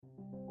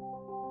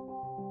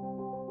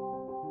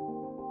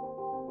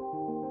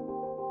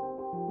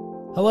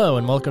Hello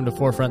and welcome to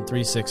Forefront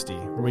 360,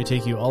 where we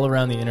take you all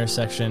around the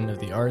intersection of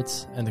the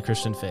arts and the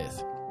Christian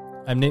faith.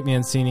 I'm Nate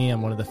Mancini,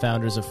 I'm one of the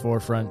founders of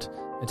Forefront,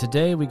 and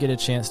today we get a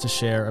chance to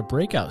share a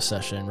breakout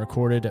session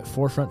recorded at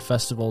Forefront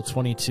Festival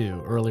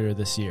 22 earlier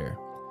this year.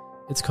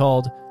 It's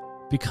called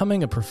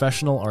Becoming a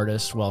Professional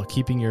Artist While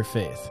Keeping Your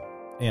Faith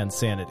and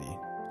Sanity.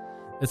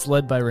 It's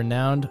led by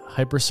renowned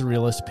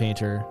hyper-surrealist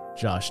painter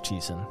Josh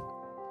Thiessen.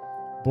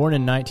 Born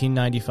in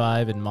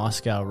 1995 in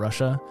Moscow,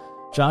 Russia,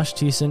 Josh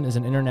Thiessen is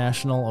an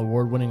international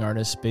award-winning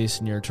artist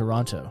based near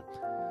Toronto.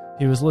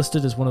 He was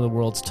listed as one of the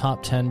world's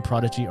top 10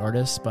 prodigy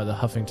artists by the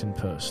Huffington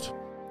Post.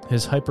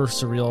 His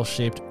hyper-surreal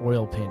shaped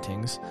oil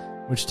paintings,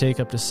 which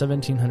take up to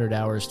 1,700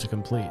 hours to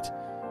complete,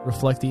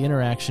 reflect the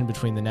interaction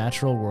between the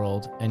natural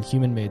world and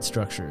human-made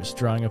structures,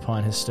 drawing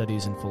upon his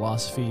studies in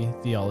philosophy,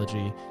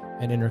 theology,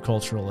 and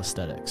intercultural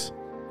aesthetics.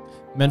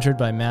 Mentored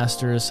by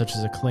masters such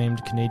as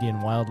acclaimed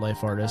Canadian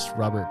wildlife artist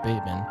Robert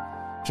Bateman,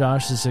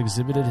 Josh has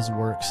exhibited his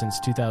work since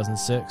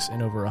 2006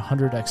 in over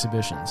 100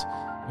 exhibitions,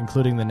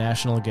 including the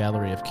National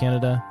Gallery of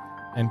Canada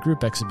and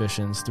group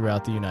exhibitions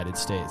throughout the United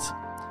States.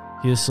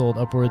 He has sold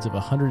upwards of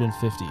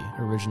 150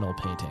 original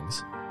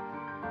paintings.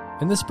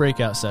 In this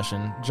breakout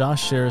session,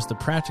 Josh shares the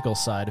practical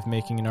side of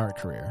making an art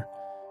career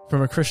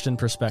from a Christian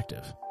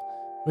perspective.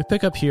 We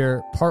pick up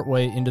here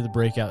partway into the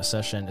breakout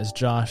session as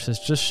Josh has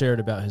just shared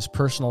about his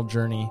personal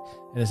journey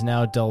and is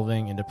now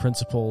delving into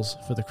principles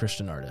for the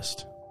Christian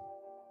artist.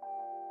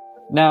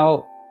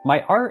 Now,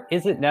 my art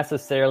isn't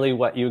necessarily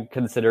what you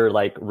consider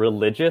like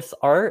religious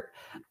art,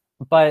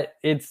 but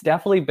it's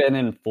definitely been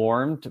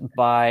informed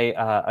by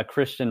a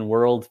Christian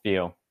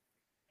worldview.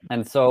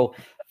 And so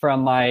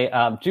from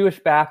my Jewish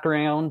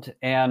background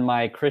and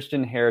my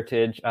Christian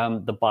heritage,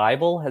 the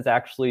Bible has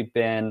actually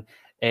been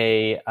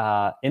a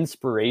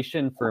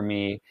inspiration for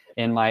me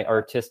in my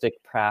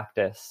artistic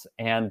practice.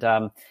 And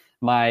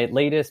my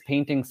latest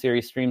painting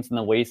series, Streams in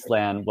the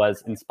Wasteland,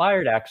 was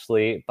inspired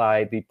actually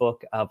by the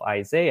book of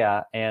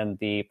Isaiah and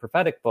the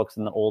prophetic books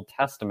in the Old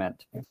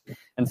Testament.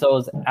 And so I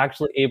was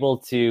actually able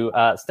to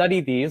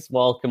study these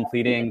while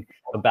completing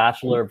a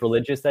Bachelor of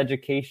Religious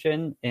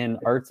Education in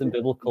Arts and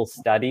Biblical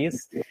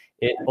Studies.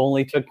 It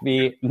only took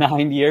me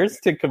 9 years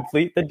to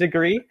complete the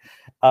degree,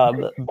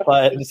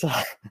 but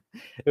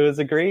it was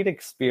a great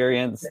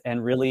experience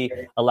and really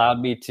allowed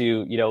me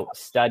to,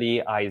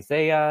 study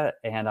Isaiah.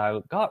 And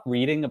I got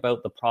reading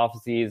about the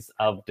prophecies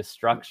of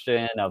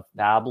destruction of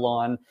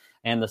Babylon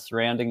and the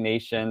surrounding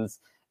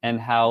nations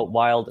and how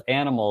wild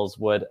animals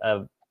would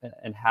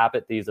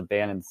inhabit these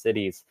abandoned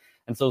cities.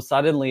 And so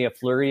suddenly a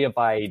flurry of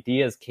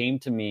ideas came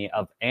to me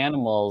of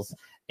animals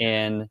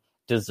in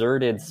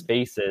deserted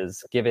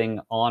spaces, giving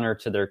honor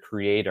to their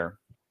creator.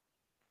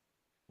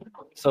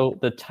 So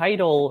the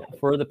title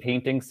for the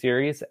painting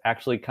series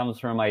actually comes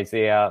from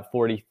Isaiah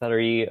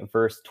 43,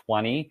 verse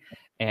 20.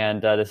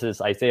 And this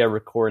is Isaiah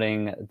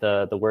recording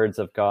the words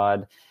of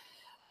God.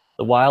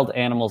 The wild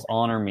animals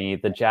honor me,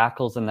 the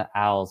jackals and the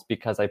owls,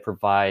 because I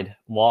provide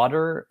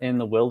water in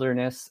the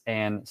wilderness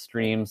and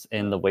streams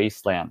in the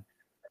wasteland.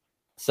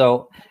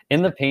 So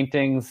in the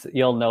paintings,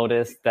 you'll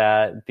notice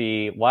that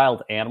the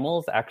wild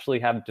animals actually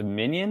have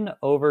dominion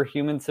over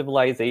human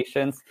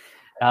civilizations,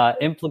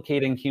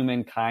 implicating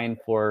humankind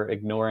for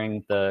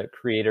ignoring the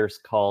Creator's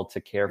call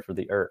to care for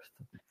the earth.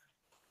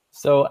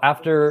 So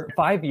after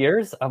 5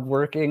 years of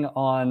working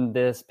on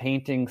this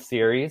painting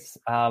series,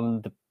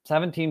 the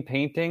 17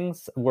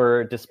 paintings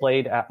were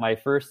displayed at my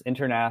first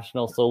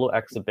international solo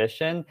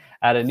exhibition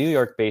at a New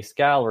York-based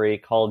gallery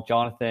called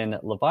Jonathan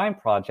Levine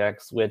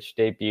Projects, which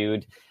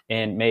debuted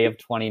in May of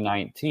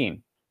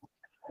 2019.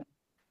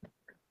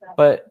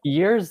 But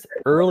years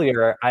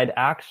earlier, I'd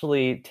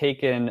actually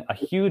taken a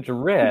huge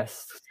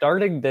risk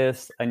starting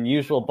this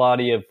unusual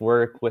body of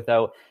work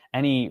without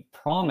any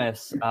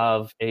promise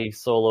of a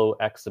solo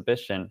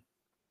exhibition.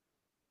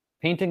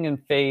 Painting in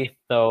faith,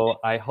 though,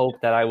 I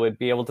hoped that I would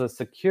be able to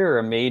secure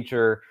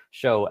a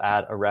show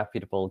at a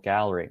reputable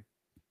gallery.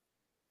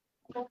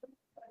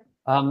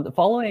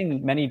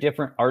 Following many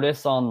different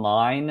artists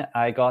online,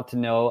 I got to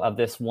know of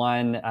this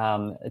one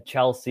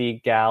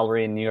Chelsea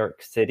gallery in New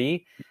York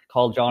City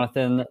called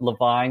Jonathan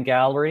Levine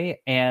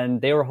Gallery, and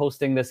they were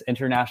hosting this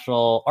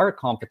international art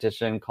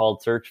competition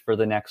called Search for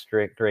the Next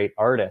Great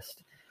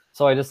Artist.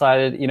 So I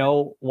decided,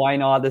 why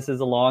not? This is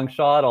a long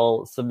shot.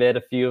 I'll submit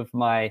a few of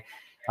my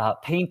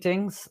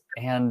paintings,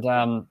 and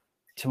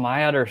to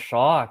my utter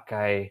shock,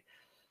 I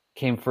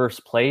came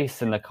first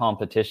place in the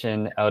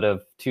competition out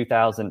of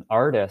 2,000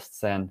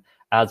 artists, and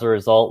as a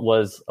result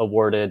was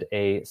awarded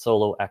a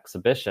solo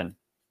exhibition.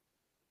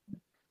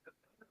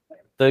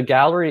 The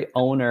gallery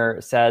owner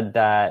said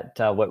that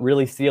what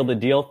really sealed the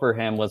deal for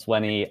him was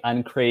when he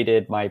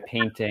uncrated my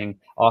painting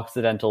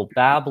Occidental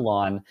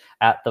Babylon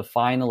at the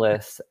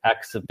finalists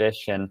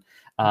exhibition,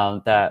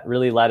 that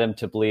really led him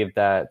to believe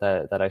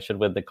that I should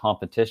win the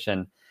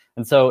competition.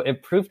 And so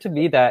it proved to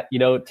me that,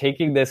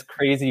 taking this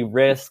crazy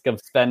risk of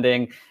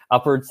spending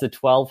upwards to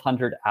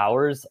 1,200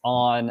 hours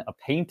on a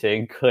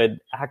painting could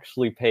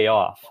actually pay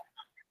off.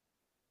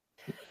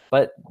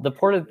 But the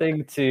important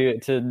thing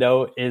to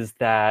note is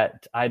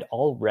that I'd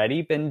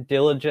already been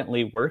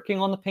diligently working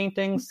on the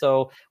painting.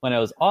 So when I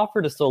was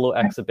offered a solo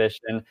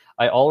exhibition,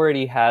 I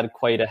already had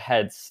quite a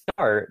head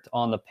start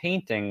on the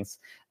paintings,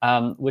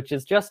 which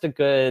is just a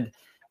good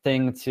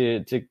thing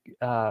to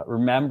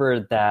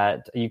remember,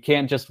 that you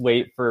can't just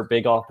wait for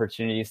big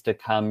opportunities to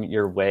come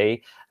your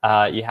way.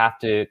 You have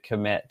to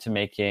commit to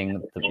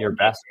making your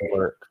best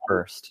work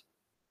first.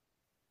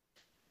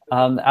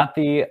 At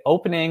the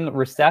opening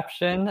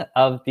reception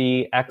of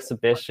the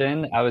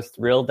exhibition, I was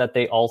thrilled that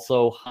they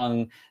also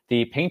hung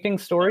the painting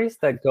stories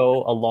that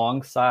go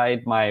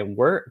alongside my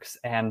works.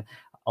 And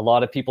a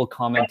lot of people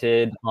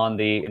commented on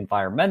the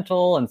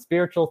environmental and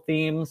spiritual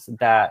themes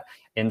that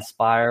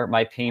inspire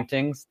my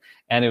paintings.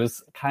 And it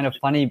was kind of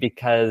funny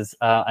because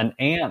an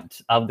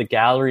aunt of the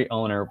gallery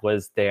owner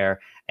was there.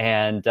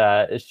 And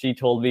she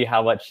told me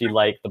how much she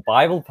liked the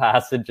Bible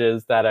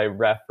passages that I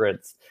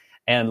referenced.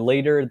 And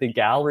later, the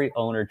gallery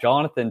owner,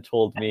 Jonathan,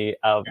 told me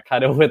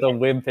kind of with a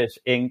wimpish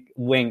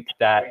wink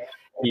that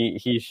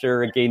he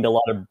sure gained a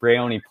lot of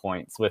brownie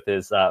points with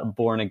his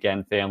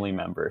born-again family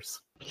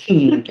members.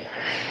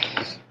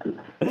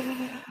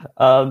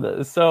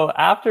 So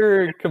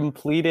after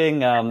completing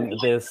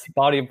this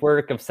body of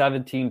work of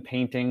 17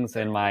 paintings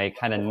in my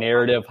kind of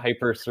narrative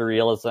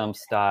hyper-surrealism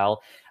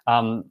style,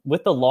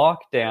 with the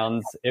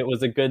lockdowns, it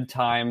was a good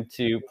time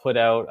to put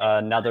out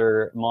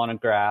another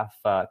monograph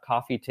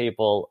coffee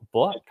table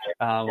book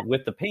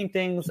with the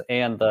paintings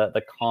and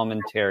the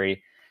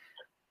commentary.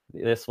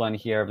 This one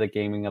here of the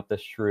Gaming of the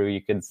Shrew,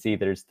 you can see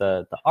there's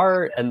the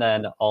art and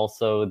then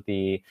also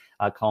the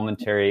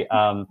commentary.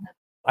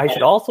 I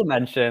should also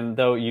mention,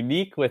 though,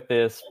 unique with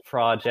this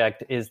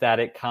project is that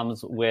it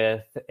comes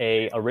with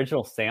a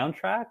original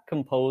soundtrack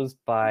composed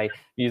by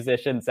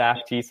musician Zach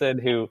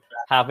Thiessen, who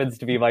happens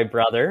to be my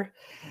brother.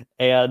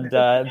 And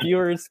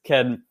viewers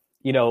can,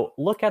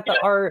 look at the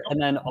art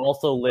and then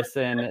also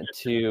listen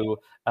to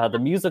the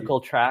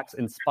musical tracks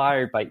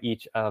inspired by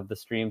each of the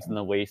Streams in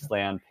the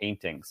Wasteland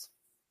paintings.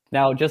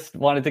 Now, just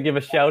wanted to give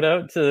a shout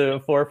out to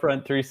the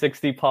Forefront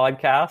 360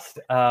 podcast.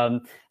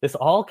 This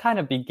all kind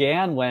of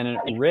began when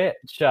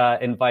Rich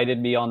invited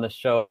me on the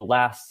show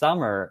last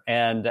summer,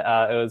 and it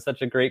was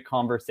such a great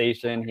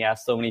conversation. He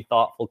asked so many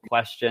thoughtful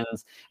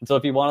questions. And so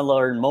if you want to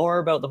learn more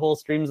about the whole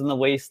Streams in the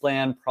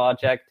Wasteland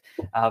project,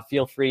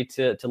 feel free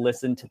to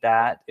listen to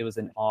that. It was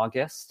in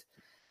August.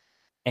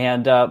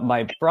 And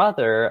my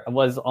brother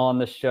was on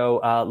the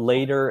show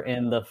later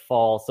in the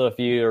fall. So if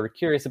you're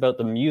curious about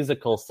the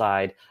musical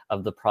side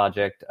of the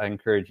project, I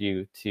encourage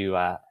you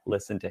to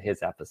listen to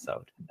his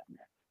episode.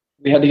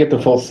 We had to get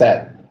the full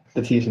set,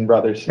 the Thiessen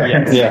brothers.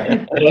 Yes.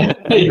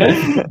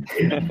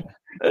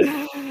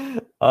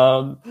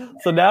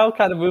 So now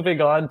kind of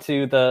moving on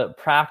to the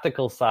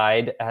practical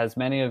side. As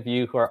many of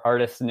you who are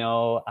artists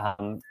know,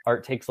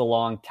 art takes a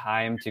long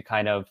time to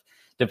kind of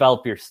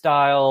develop your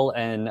style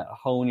and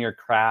hone your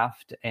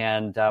craft.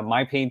 And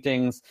my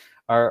paintings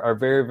are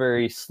very,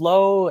 very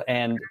slow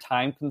and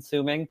time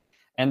consuming.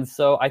 And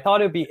so I thought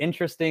it'd be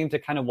interesting to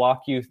kind of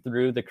walk you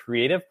through the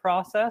creative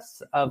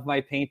process of my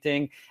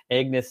painting,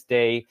 Agnus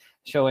Dei,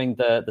 showing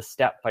the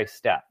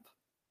step-by-step.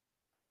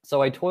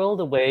 So I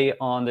toiled away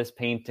on this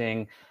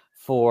painting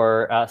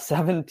for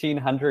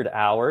 1,700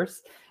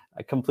 hours.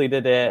 I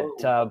completed it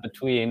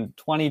between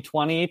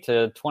 2020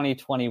 to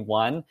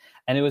 2021.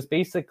 And it was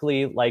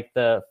basically like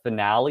the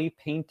finale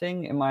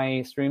painting in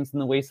my Streams in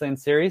the Wasteland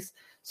series.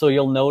 So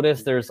you'll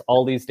notice there's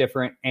all these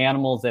different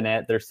animals in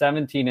it. There's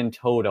 17 in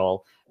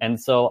total. And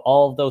so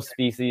all of those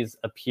species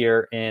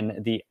appear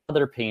in the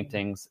other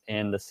paintings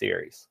in the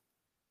series.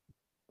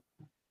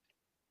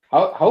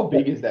 How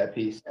big is that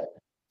piece?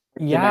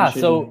 Yeah,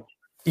 Dimension. so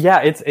yeah,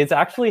 it's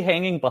actually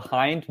hanging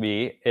behind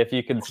me, if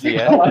you can see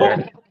it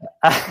there.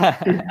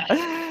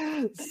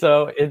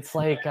 So it's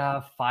like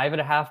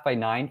 5.5 by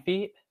 9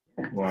 feet.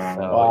 Wow.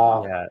 So,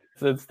 Wow. yeah,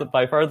 so it's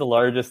by far the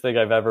largest thing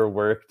I've ever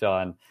worked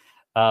on.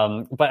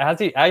 But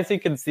as you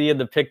can see in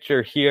the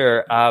picture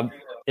here,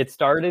 it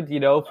started,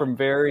 from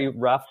very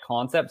rough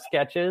concept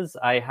sketches.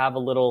 I have a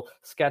little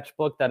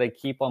sketchbook that I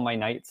keep on my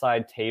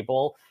nightside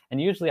table,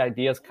 and usually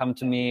ideas come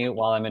to me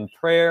while I'm in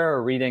prayer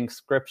or reading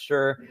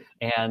scripture.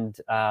 And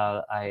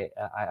I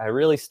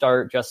really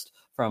start just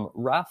from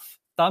rough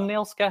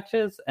thumbnail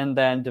sketches and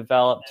then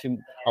develop to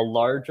a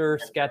larger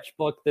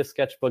sketchbook. This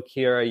sketchbook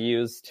here I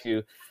use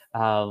to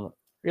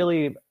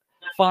really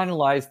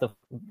finalize the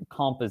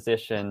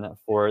composition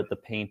for the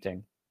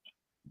painting.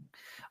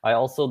 I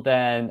also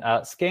then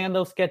scan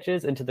those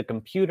sketches into the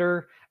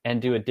computer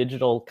and do a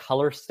digital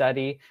color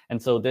study.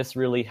 And so this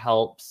really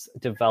helps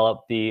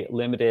develop the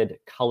limited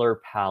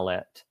color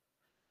palette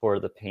for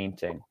the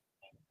painting.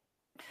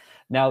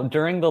 Now,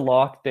 during the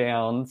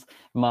lockdowns,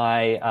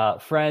 my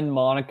friend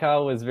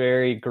Monica was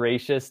very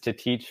gracious to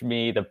teach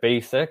me the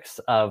basics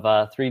of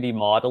 3D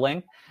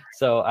modeling.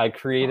 So I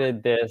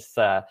created this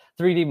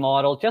 3D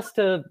model just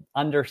to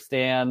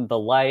understand the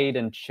light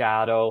and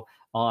shadow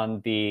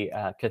on the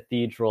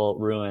cathedral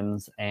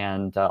ruins,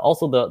 and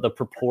also the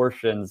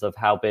proportions of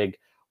how big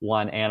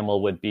one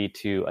animal would be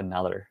to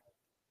another.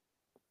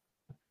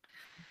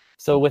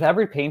 So with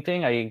every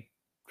painting, I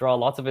draw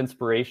lots of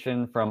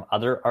inspiration from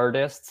other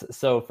artists.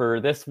 So for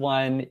this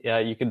one,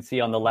 you can see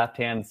on the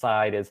left-hand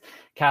side is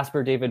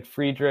Caspar David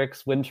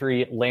Friedrich's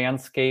Wintry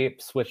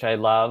Landscapes, which I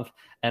love.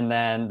 And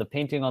then the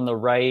painting on the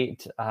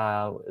right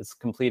is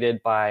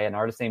completed by an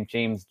artist named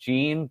James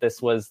Jean.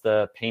 This was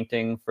the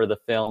painting for the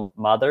film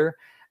Mother.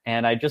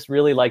 And I just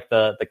really like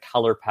the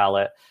color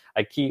palette.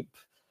 I keep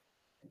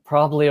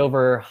probably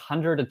over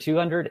 100 to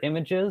 200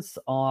 images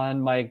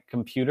on my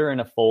computer in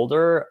a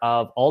folder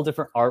of all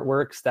different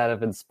artworks that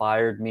have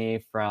inspired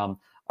me, from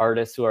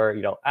artists who are,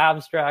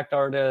 abstract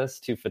artists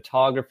to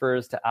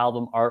photographers to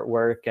album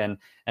artwork and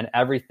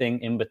everything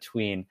in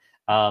between.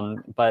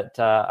 But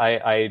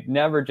I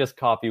never just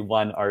copy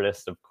one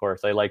artist, of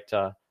course. I like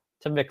to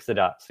mix it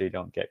up so you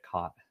don't get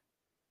caught.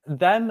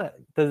 Then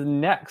the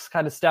next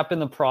kind of step in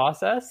the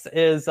process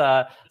is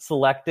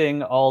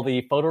selecting all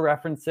the photo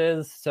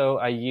references. So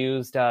I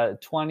used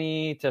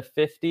 20 to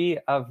 50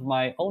 of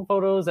my own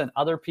photos and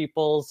other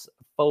people's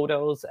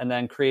photos, and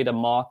then create a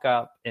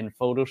mock-up in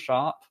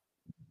Photoshop.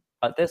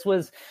 This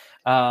was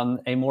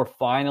a more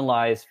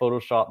finalized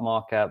Photoshop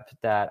mock-up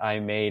that I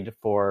made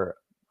for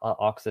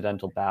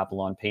Occidental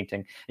Babylon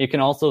painting. You can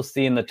also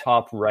see in the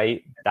top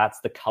right, that's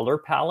the color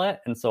palette.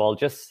 And so I'll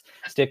just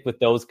stick with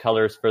those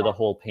colors for the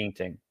whole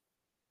painting.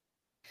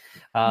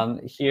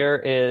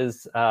 Here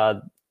is a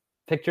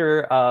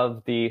picture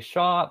of the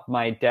shop.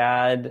 My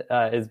dad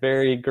is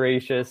very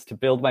gracious to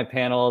build my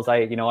panels.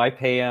 I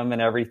pay him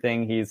and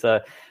everything. He's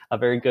a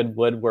very good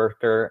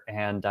woodworker,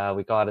 and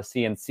we got a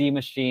CNC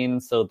machine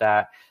so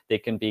that they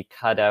can be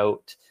cut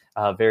out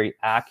very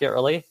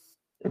accurately.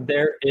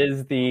 There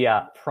is the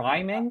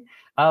priming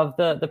of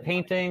the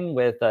painting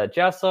with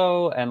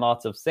gesso and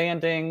lots of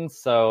sanding,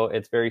 so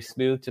it's very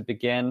smooth to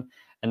begin.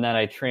 And then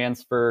I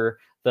transfer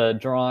the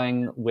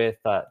drawing with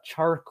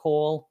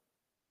charcoal,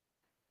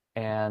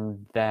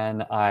 and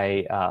then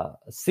I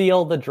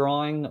seal the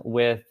drawing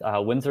with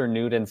Winsor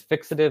Newton's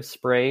fixative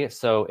spray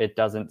so it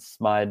doesn't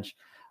smudge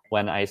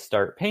when I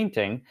start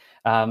painting.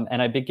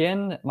 And I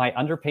begin my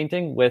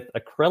underpainting with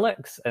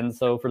acrylics. And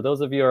so for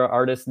those of you who are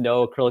artists,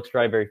 know acrylics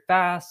dry very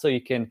fast, so you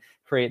can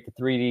create the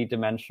 3D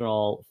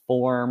dimensional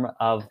form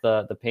of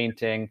the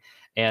painting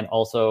and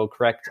also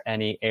correct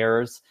any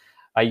errors.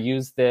 I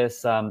use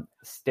this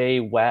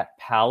Stay Wet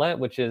palette,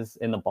 which is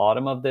in the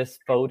bottom of this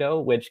photo,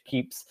 which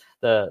keeps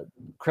the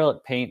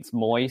acrylic paints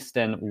moist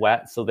and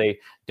wet so they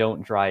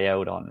don't dry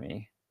out on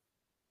me.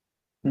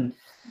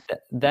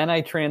 Then I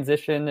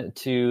transition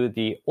to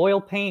the oil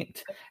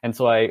paint. And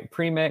so I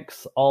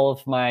premix all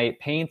of my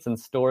paints and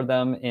store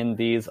them in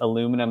these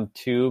aluminum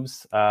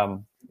tubes. I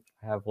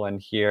have one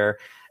here.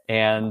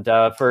 And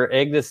for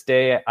Agnus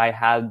Dei, I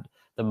had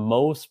the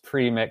most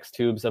premixed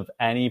tubes of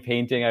any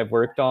painting I've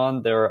worked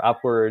on. There were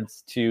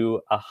upwards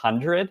to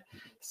 100.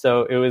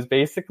 So it was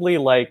basically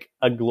like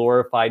a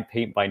glorified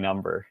paint by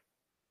number.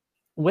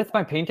 With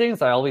my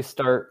paintings, I always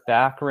start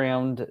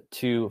background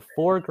to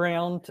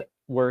foreground,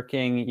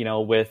 working,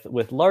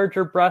 with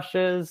larger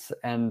brushes,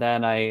 and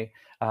then I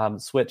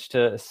switch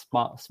to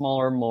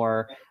smaller,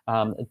 more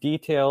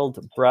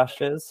detailed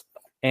brushes.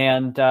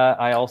 And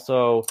I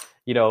also,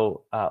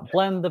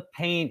 blend the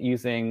paint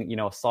using,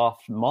 a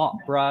soft mop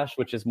brush,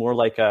 which is more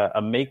like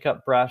a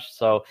makeup brush.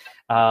 So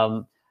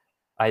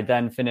I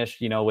then finish,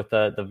 with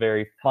the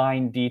very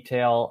fine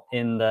detail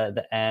in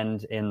the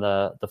end, in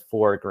the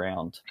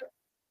foreground.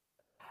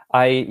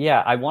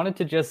 I wanted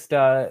to just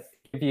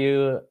give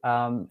you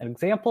an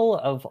example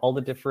of all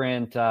the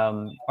different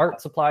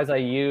art supplies I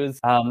use.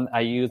 I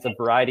use a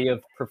variety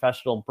of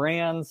professional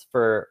brands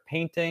for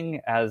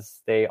painting,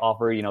 as they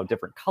offer,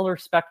 different color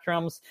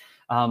spectrums.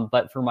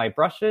 But for my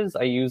brushes,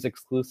 I use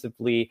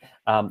exclusively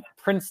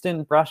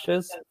Princeton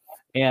brushes.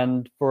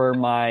 And for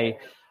my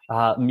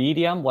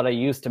medium, what I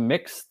use to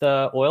mix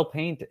the oil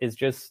paint is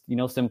just,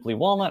 simply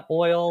walnut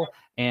oil.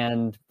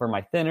 And for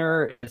my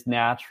thinner is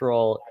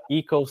natural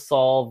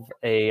EcoSolve,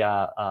 a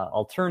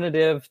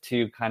alternative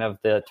to kind of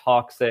the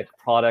toxic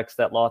products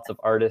that lots of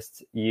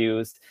artists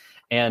use.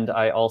 And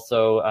I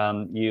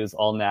also use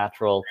all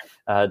natural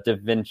Da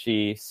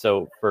Vinci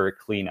soap for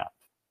cleanup.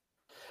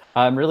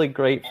 I'm really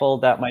grateful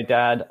that my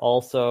dad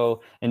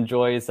also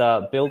enjoys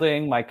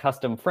building my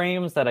custom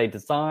frames that I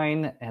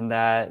design, and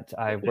that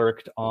I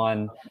worked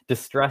on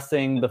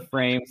distressing the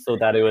frame so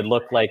that it would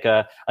look like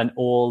an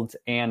old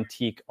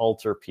antique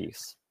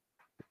altarpiece.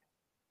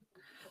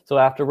 So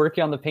after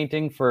working on the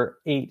painting for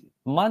 8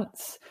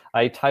 months,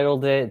 I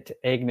titled it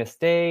Agnus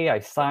Dei,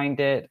 I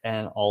signed it,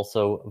 and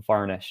also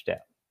varnished it.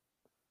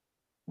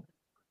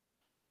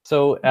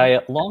 So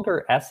a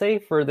longer essay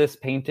for this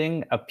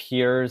painting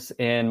appears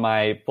in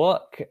my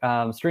book,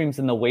 Streams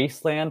in the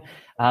Wasteland,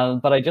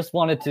 but I just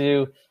wanted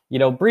to,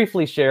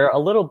 briefly share a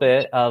little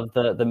bit of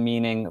the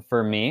meaning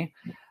for me.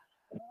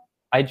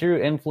 I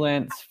drew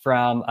influence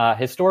from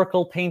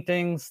historical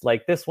paintings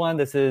like this one.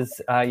 This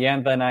is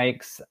Jan van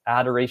Eyck's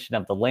Adoration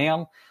of the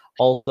Lamb,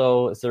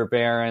 also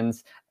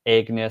Zurbaran's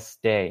Agnus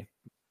Dei.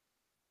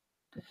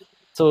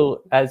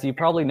 So, as you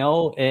probably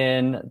know,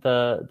 in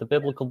the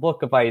biblical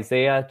book of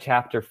Isaiah,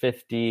 chapter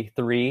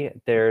 53,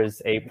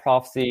 there's a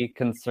prophecy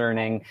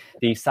concerning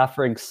the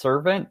suffering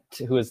servant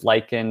who is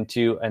likened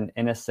to an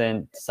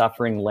innocent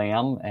suffering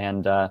lamb.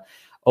 And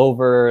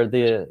over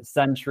the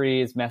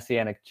centuries,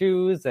 Messianic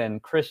Jews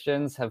and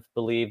Christians have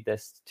believed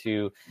this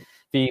to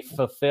be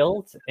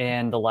fulfilled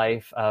in the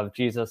life of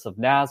Jesus of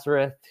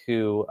Nazareth,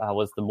 who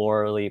was the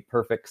morally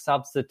perfect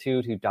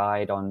substitute who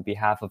died on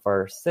behalf of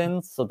our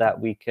sins so that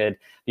we could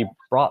be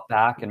brought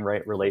back in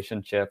right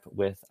relationship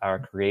with our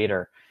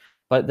Creator.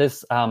 But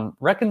this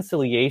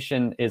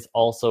reconciliation is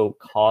also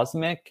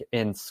cosmic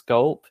in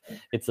scope.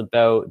 It's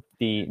about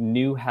the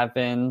new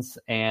heavens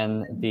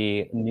and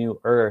the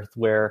new earth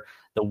where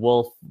the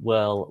wolf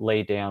will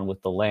lay down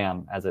with the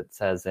lamb, as it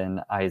says in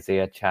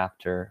Isaiah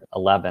chapter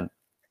 11.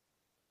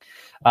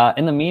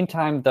 In the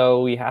meantime,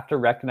 though, we have to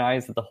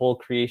recognize that the whole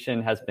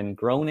creation has been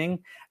groaning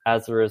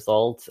as a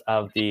result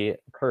of the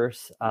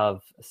curse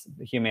of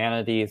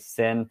humanity's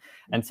sin.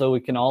 And so we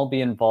can all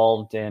be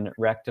involved in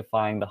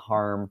rectifying the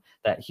harm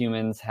that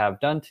humans have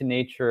done to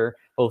nature,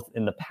 both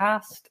in the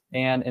past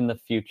and in the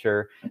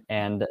future,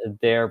 and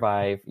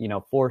thereby,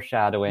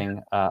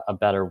 foreshadowing a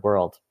better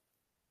world.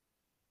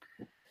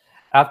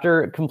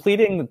 After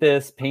completing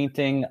this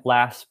painting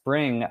last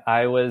spring,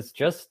 I was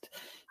just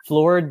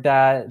floored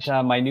that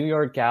my New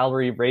York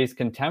gallery, Raised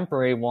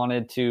Contemporary,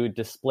 wanted to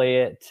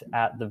display it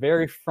at the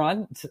very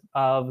front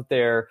of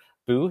their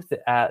booth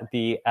at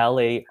the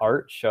LA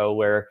Art Show,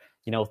 where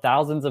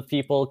thousands of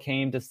people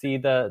came to see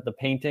the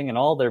painting and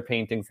all their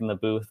paintings in the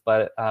booth.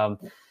 But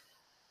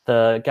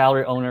the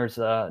gallery owners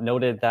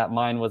noted that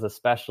mine was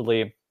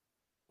especially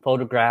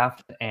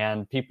photographed,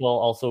 and people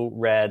also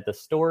read the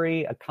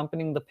story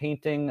accompanying the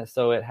painting,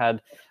 so it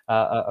had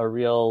a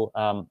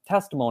real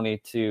testimony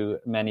to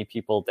many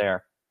people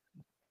there.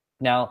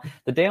 Now,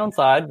 the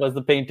downside was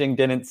the painting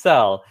didn't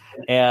sell,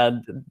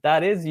 and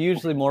that is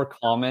usually more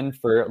common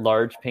for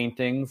large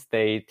paintings.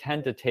 They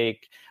tend to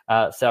take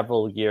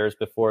several years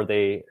before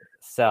they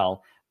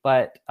sell.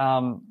 But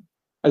I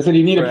said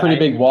you need a pretty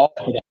big wall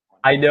for that.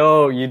 I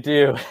know you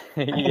do.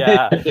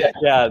 yeah.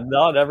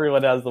 Not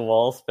everyone has the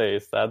wall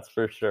space, that's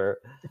for sure.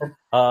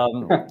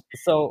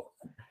 So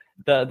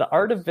the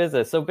art of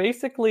visit. So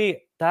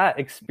basically, that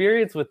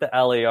experience with the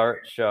LA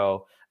Art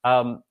Show.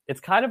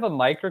 It's kind of a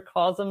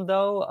microcosm,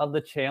 though, of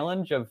the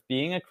challenge of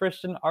being a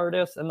Christian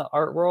artist in the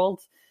art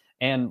world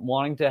and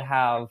wanting to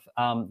have,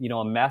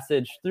 a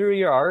message through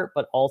your art,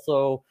 but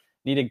also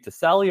needing to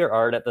sell your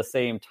art at the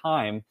same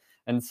time.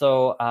 And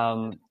so,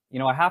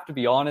 I have to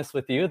be honest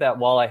with you that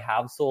while I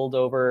have sold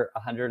over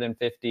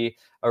 150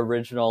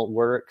 original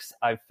works,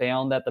 I've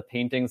found that the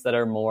paintings that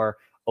are more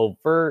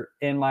overt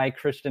in my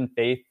Christian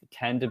faith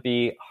tend to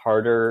be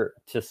harder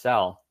to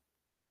sell.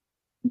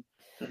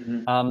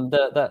 Mm-hmm.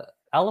 The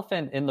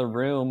elephant in the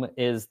room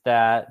is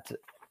that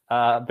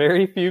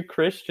very few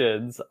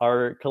Christians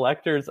are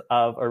collectors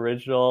of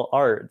original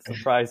art.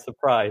 Surprise,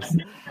 surprise.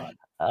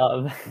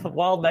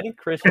 While many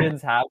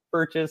Christians have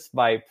purchased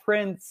my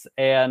prints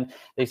and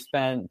they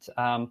spent,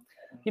 a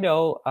few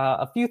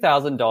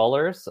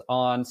 $1,000s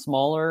on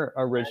smaller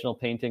original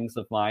paintings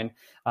of mine,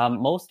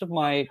 most of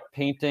my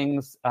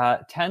paintings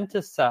tend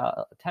to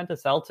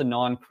sell to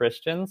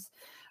non-Christians.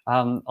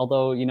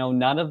 Although,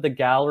 none of the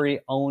gallery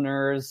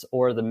owners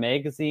or the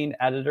magazine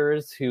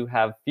editors who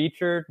have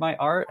featured my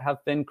art have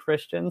been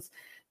Christians.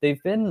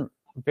 They've been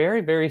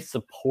very, very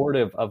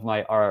supportive of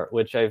my art,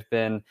 which I've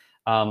been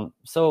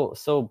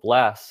so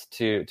blessed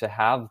to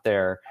have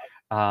their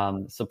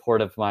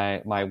support of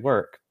my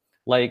work.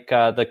 Like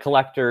the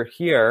collector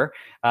here,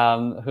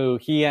 who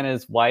he and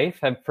his wife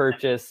have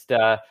purchased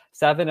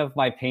 7 of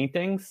my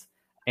paintings.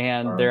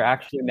 And they're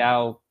actually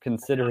now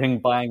considering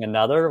buying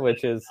another,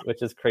 which is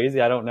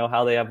crazy. I don't know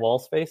how they have wall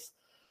space.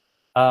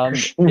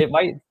 It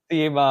might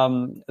seem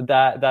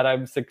that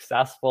I'm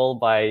successful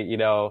by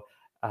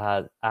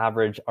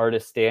average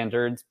artist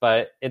standards,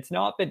 but it's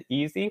not been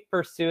easy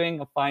pursuing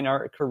a fine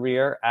art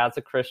career as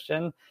a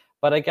Christian.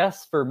 But I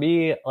guess for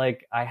me,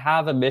 like, I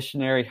have a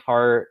missionary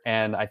heart,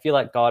 and I feel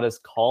like God has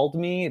called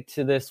me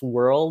to this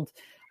world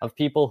of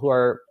people who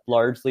are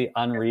largely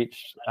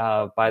unreached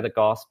by the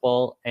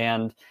gospel.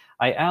 And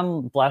I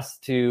am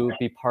blessed to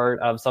be part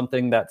of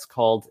something that's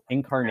called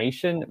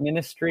Incarnation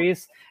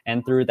Ministries.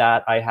 And through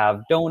that, I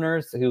have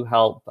donors who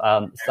help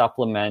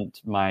supplement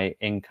my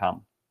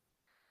income.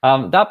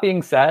 That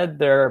being said,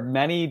 there are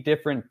many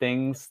different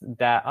things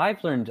that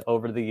I've learned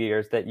over the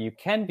years that you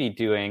can be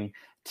doing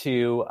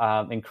to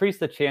increase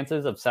the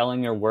chances of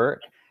selling your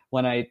work.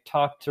 When I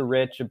talked to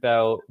Rich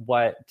about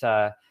what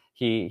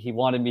he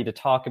wanted me to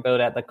talk about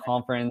at the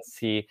conference,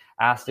 he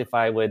asked if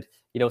I would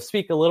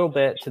speak a little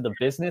bit to the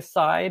business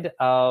side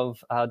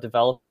of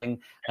developing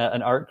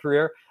an art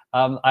career.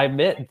 I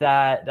admit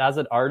that as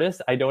an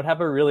artist, I don't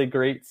have a really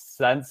great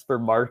sense for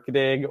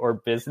marketing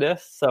or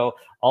business. So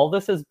all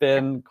this has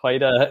been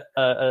quite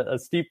a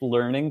steep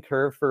learning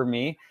curve for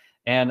me.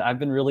 And I've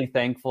been really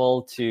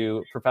thankful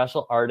to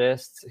professional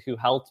artists who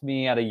helped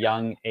me at a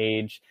young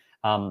age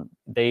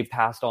They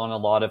passed on a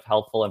lot of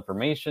helpful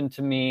information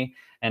to me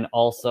and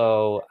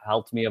also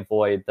helped me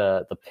avoid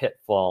the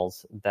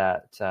pitfalls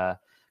that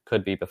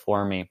could be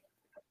before me.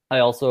 I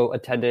also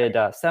attended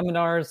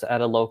seminars at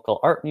a local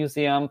art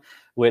museum,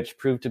 which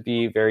proved to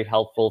be very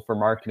helpful for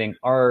marketing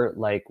art,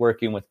 like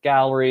working with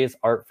galleries,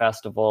 art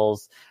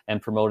festivals,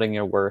 and promoting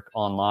your work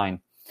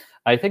online.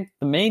 I think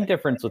the main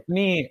difference with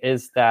me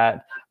is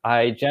that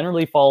I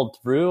generally followed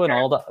through on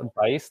all the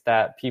advice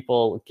that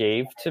people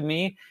gave to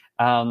me.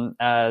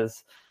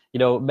 As you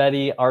know,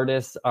 many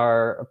artists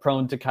are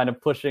prone to kind of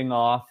pushing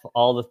off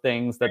all the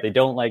things that they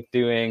don't like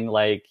doing,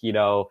 like,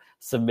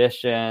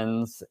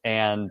 submissions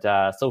and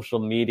social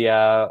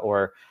media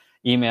or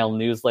email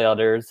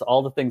newsletters,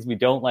 all the things we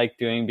don't like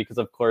doing because,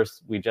 of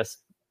course, we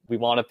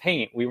want to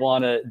paint. We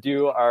want to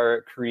do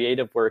our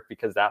creative work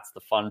because that's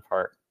the fun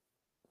part.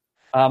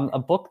 A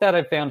book that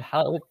I found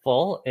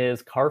helpful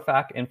is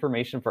Carfax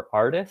Information for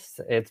Artists.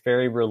 It's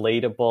very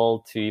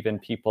relatable to even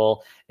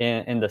people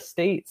in the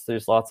States.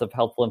 There's lots of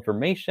helpful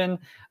information,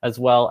 as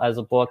well as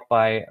a book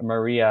by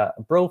Maria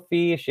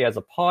Brophy. She has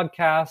a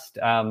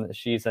podcast.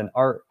 She's an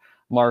art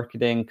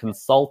marketing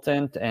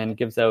consultant and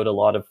gives out a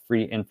lot of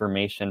free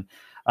information.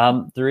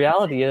 The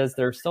reality is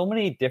there's so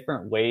many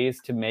different ways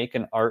to make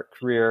an art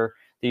career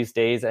these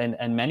days,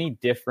 and many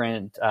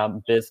different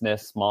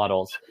business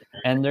models.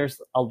 And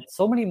there's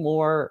so many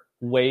more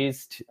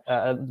ways,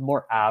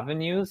 more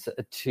avenues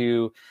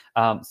to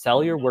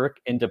sell your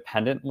work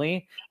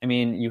independently. I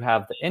mean, you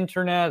have the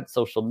internet,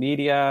 social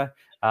media,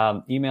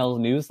 emails,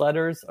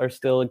 newsletters are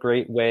still a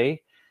great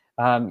way.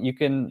 You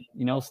can,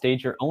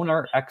 stage your own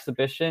art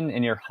exhibition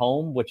in your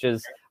home, which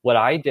is what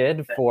I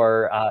did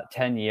for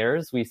 10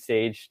 years. We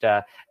staged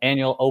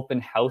annual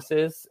open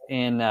houses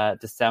in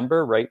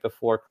December, right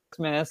before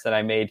Christmas, and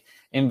I made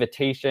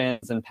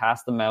invitations and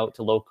passed them out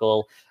to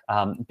local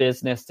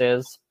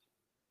businesses.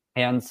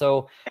 And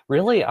so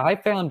really, I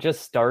found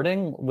just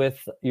starting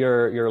with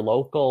your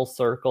local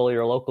circle,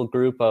 your local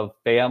group of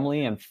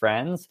family and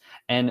friends,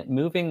 and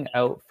moving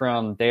out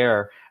from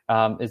there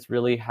is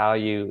really how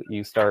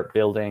you start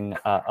building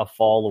a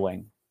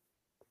following.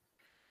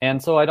 And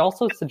so I'd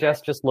also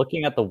suggest just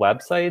looking at the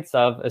websites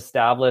of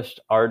established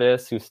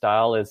artists whose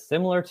style is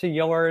similar to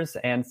yours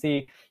and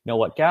see,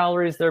 what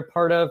galleries they're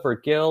part of or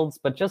guilds,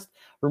 but just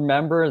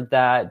remember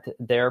that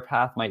their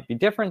path might be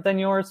different than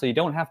yours, so you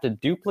don't have to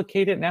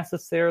duplicate it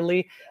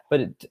necessarily,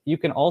 but you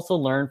can also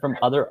learn from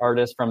other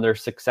artists, from their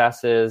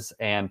successes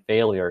and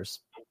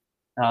failures.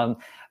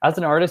 As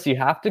an artist, you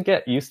have to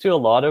get used to a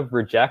lot of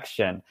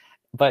rejection.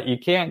 But you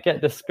can't get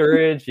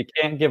discouraged. You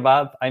can't give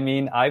up. I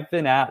mean, I've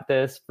been at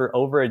this for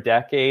over a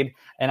decade,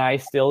 and I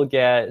still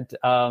get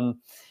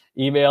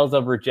emails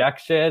of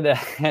rejection,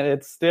 and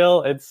it's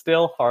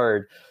still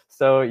hard.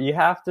 So you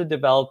have to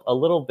develop a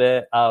little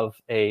bit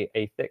of a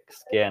thick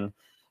skin.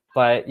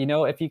 But,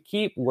 if you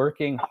keep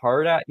working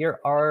hard at your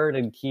art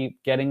and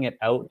keep getting it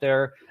out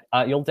there,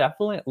 you'll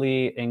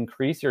definitely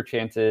increase your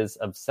chances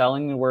of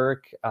selling the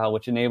work,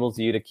 which enables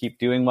you to keep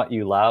doing what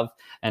you love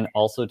and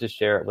also to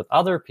share it with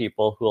other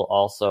people who will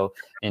also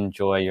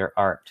enjoy your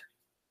art.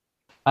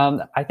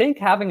 I think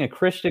having a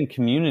Christian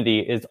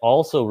community is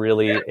also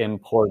really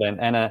important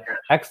and an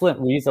excellent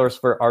resource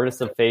for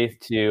artists of faith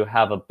to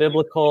have a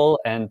biblical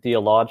and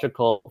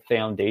theological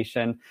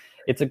foundation.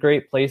 It's a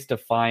great place to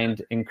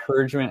find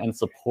encouragement and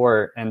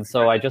support. And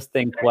so I just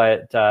think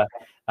what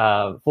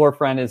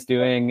Forefront is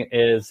doing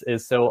is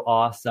so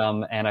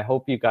awesome. And I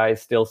hope you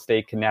guys still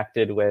stay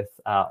connected with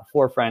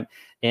Forefront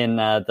in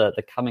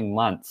the coming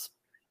months.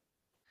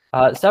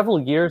 Several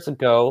years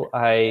ago,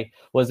 I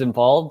was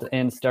involved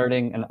in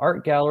starting an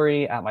art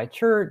gallery at my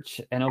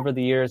church. And over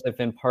the years, I've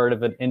been part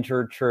of an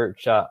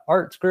inter-church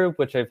arts group,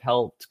 which I've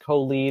helped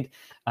co-lead.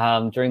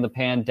 During the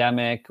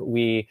pandemic,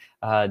 we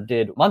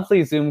did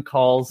monthly Zoom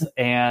calls,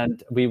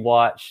 and we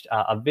watched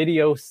a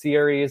video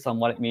series on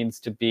what it means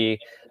to be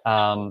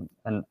an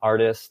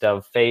artist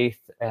of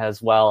faith,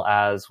 as well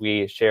as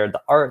we shared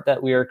the art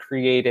that we are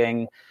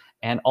creating,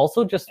 and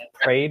also just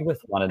prayed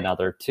with one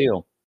another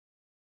too.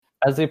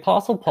 As the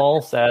Apostle Paul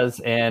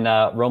says in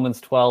Romans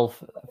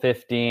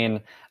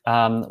 12:15,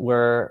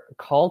 we're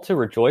called to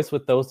rejoice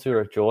with those who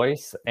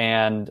rejoice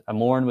and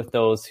mourn with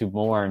those who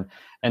mourn.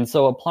 And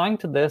so applying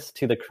to this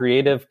to the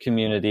creative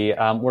community,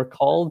 we're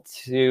called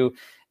to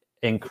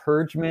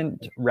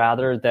encouragement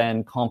rather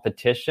than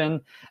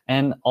competition,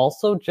 and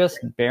also just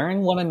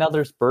bearing one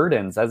another's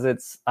burdens, as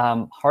it's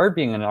hard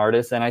being an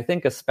artist. And I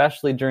think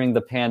especially during the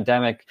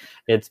pandemic,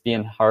 it's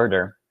been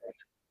harder.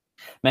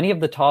 Many of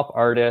the top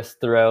artists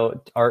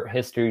throughout art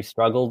history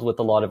struggled with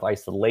a lot of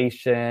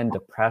isolation,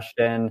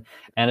 depression,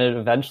 and it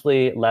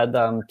eventually led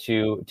them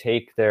to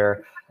take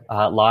their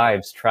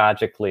lives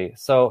tragically.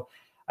 So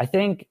I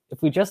think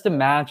if we just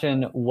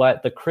imagine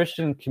what the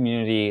Christian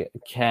community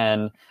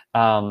can,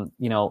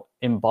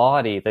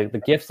 embody,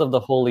 the gifts of the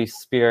Holy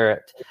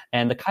Spirit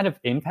and the kind of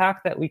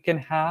impact that we can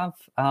have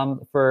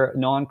for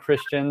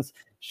non-Christians,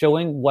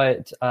 showing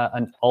what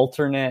an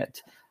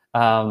alternate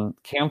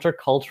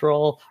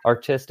countercultural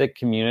artistic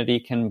community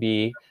can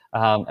be,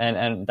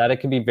 and that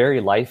it can be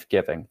very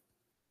life-giving.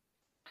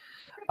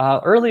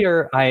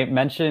 Earlier, I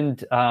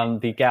mentioned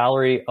the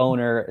gallery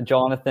owner,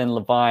 Jonathan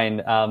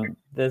Levine.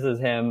 This is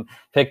him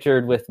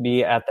pictured with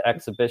me at the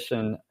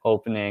exhibition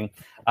opening.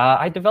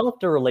 I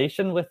developed a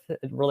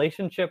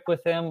relationship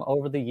with him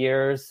over the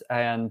years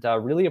and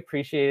really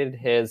appreciated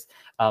his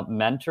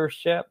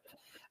mentorship.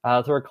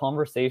 Through our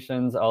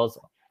conversations, I was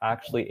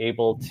actually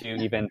able to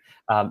even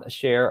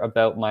share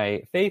about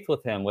my faith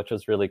with him, which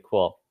was really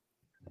cool.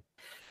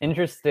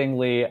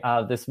 Interestingly,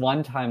 this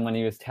one time when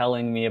he was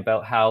telling me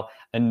about how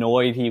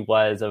annoyed he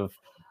was of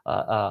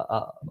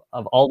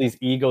all these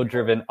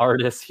ego-driven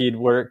artists he'd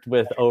worked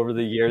with over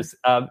the years,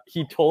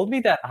 he told me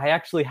that I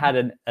actually had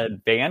an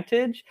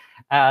advantage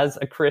as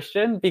a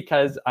Christian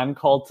because I'm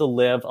called to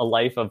live a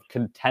life of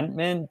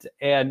contentment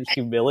and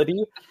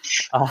humility.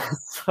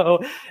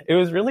 So it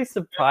was really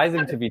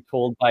surprising to be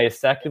told by a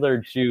secular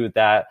Jew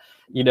that,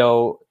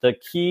 the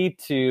key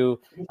to,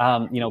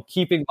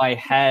 keeping my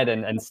head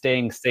and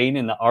staying sane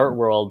in the art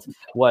world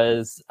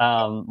was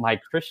my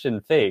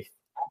Christian faith.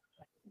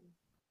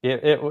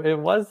 It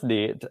was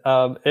neat.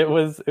 It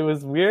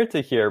was weird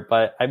to hear,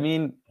 but I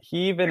mean,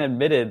 he even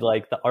admitted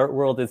like the art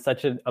world is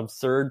such an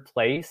absurd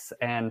place,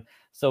 and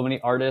so many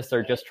artists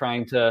are just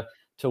trying to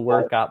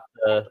work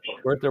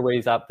their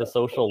ways up the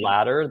social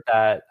ladder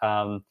that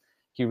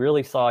he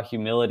really saw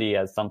humility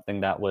as something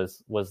that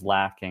was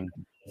lacking.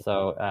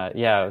 So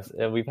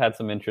we've had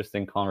some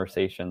interesting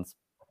conversations.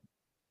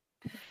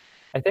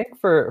 I think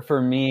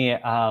for me,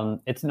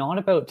 it's not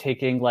about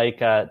taking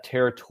like a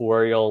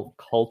territorial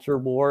culture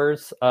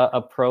wars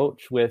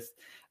approach with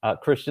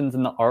Christians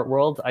in the art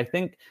world. I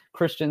think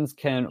Christians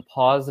can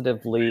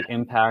positively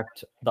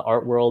impact the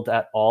art world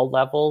at all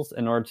levels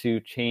in order to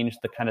change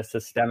the kind of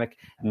systemic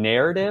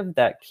narrative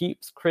that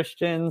keeps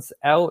Christians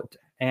out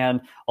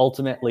and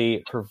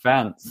ultimately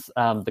prevents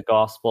the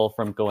gospel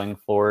from going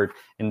forward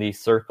in these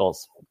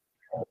circles.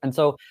 And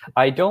so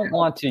I don't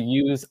want to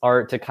use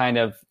art to kind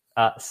of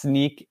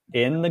sneak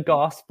in the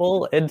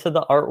gospel into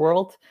the art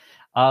world.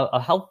 A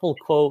helpful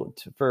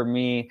quote for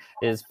me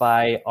is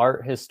by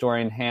art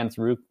historian Hans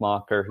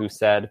Ruckmacher, who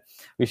said,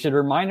 "We should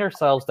remind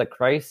ourselves that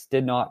Christ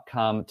did not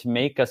come to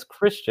make us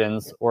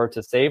Christians or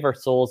to save our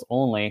souls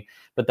only,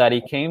 but that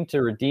he came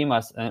to redeem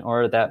us in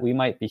order that we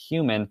might be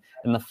human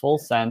in the full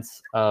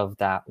sense of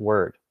that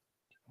word."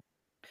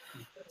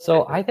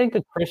 So I think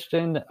a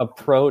Christian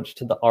approach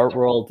to the art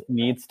world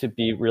needs to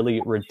be really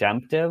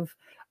redemptive.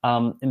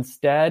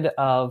 Instead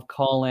of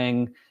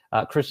calling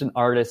Christian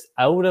artists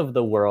out of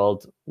the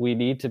world, we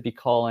need to be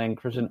calling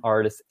Christian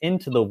artists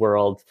into the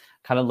world,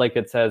 kind of like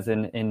it says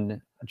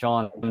in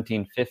John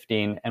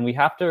 17:15. And we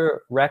have to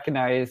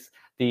recognize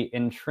the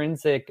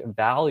intrinsic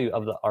value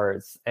of the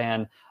arts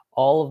and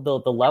all of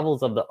the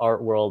levels of the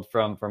art world,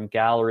 from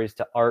galleries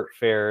to art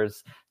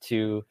fairs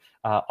to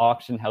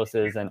auction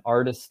houses and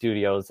artist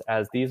studios,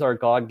 as these are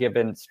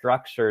God-given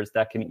structures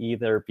that can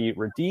either be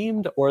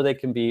redeemed or they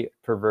can be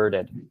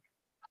perverted.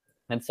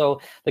 And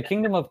so the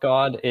kingdom of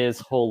God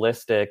is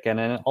holistic, and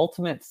in an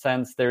ultimate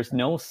sense, there's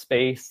no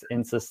space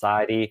in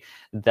society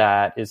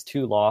that is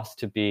too lost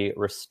to be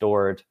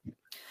restored.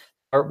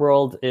 Art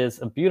world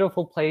is a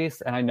beautiful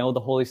place, and I know the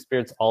Holy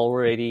Spirit's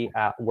already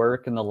at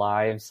work in the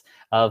lives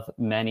of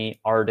many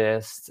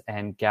artists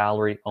and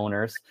gallery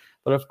owners.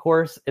 But of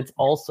course, it's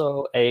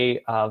also a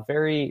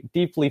very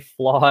deeply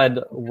flawed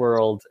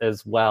world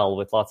as well,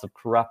 with lots of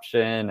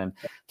corruption and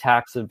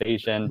tax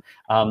evasion.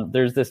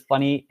 There's this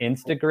funny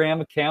Instagram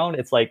account.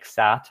 It's like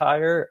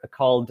satire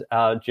called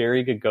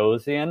Jerry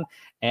Gagosian,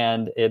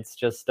 and it's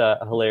just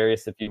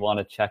hilarious if you want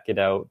to check it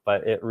out.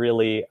 But it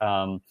really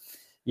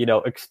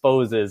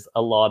exposes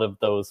a lot of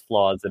those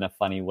flaws in a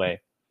funny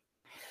way.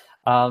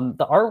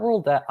 The art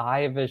world that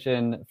I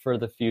envision for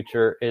the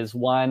future is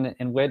one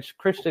in which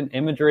Christian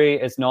imagery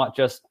is not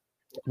just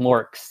more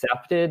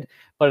accepted,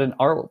 but an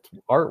art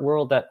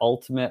world that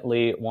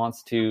ultimately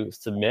wants to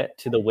submit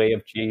to the way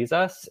of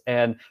Jesus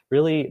and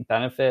really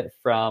benefit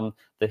from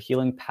the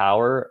healing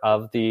power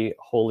of the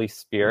Holy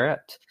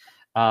Spirit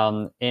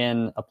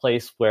in a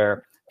place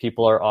where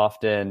people are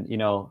often,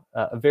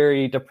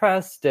 very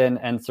depressed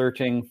and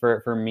searching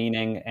for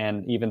meaning,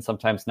 and even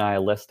sometimes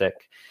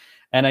nihilistic.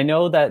 And I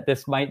know that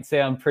this might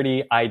sound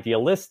pretty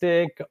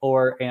idealistic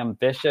or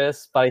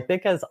ambitious, but I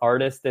think as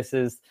artists, this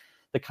is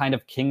the kind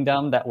of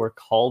kingdom that we're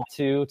called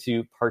to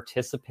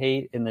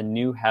participate in the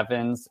new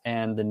heavens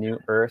and the new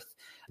earth.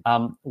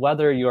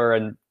 Whether you're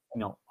an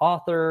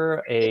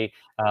author, a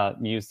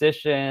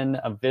musician,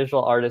 a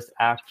visual artist,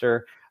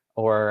 actor,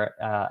 or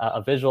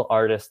a visual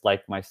artist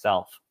like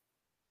myself.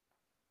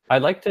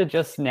 I'd like to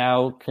just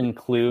now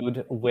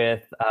conclude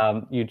with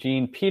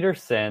Eugene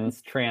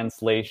Peterson's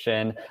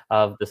translation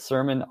of the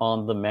Sermon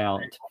on the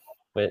Mount,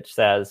 which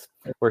says,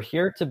 "We're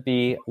here to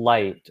be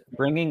light,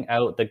 bringing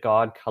out the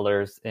God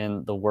colors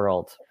in the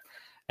world."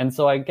 And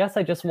so I guess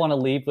I just want to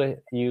leave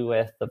you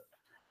with the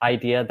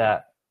idea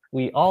that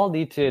we all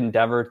need to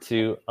endeavor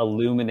to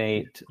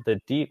illuminate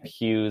the deep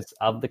hues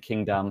of the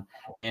kingdom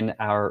in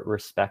our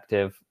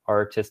respective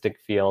artistic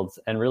fields,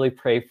 and really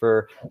pray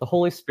for the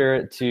Holy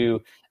Spirit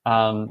to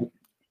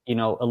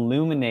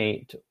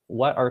illuminate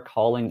what our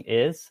calling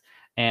is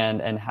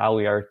and how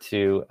we are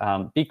to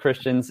be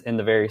Christians in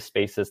the various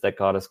spaces that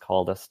God has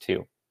called us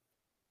to.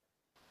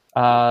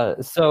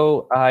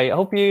 So I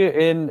hope you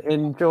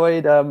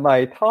enjoyed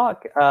my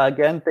talk.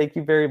 Again, thank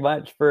you very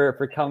much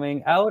for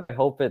coming out. I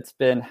hope it's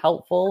been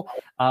helpful.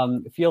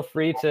 Feel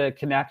free to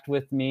connect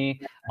with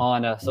me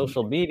on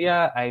social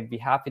media. I'd be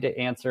happy to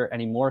answer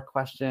any more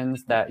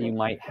questions that you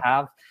might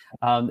have.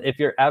 If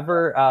you're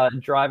ever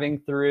driving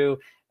through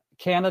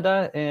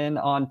Canada in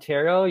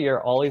Ontario,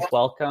 you're always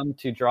welcome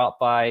to drop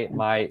by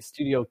my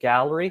studio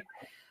gallery.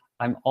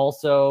 I'm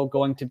also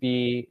going to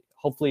be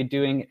hopefully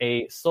doing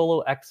a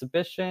solo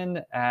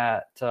exhibition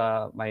at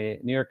my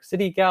New York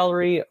City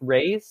gallery,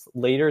 Raise,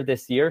 later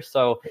this year.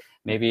 So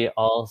maybe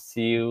I'll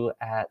see you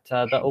at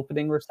the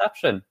opening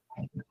reception.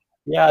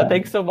 Yeah,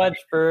 thanks so much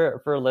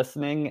for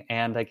listening.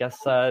 And I guess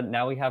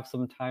now we have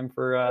some time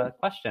for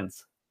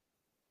questions.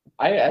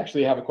 I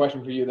actually have a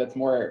question for you that's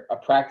more a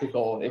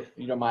practical, if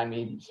you don't mind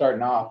me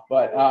starting off.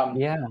 But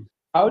yeah,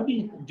 how do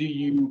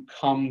you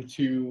come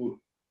to,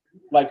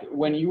 like,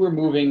 when you were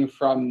moving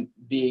from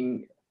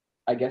being,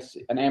 I guess,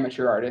 an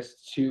amateur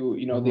artist to,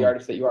 the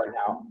artist that you are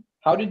now,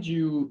 how did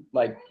you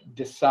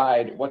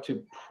decide what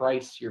to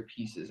price your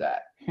pieces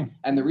at?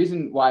 And the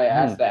reason why I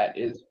asked that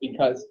is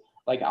because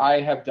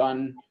I have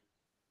done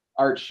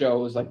art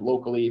shows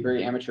locally,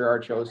 very amateur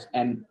art shows,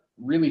 and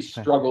really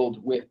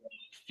struggled with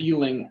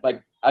feeling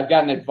I've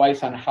gotten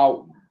advice on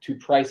how to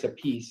price a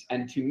piece,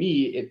 and to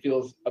me it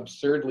feels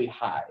absurdly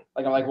high.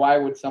 I'm like, why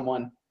would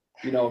someone,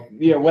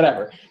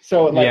 whatever.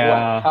 So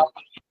how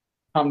did you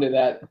come to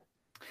that?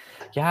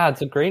 Yeah,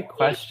 it's a great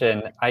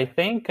question. I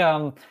think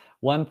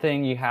one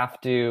thing you have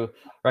to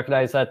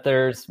recognize that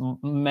there's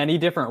many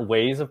different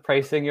ways of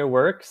pricing your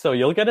work. So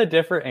you'll get a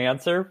different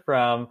answer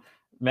from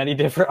many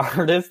different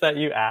artists that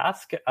you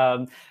ask,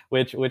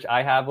 which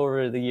I have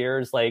over the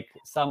years. Like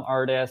some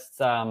artists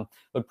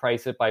would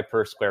price it by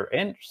per square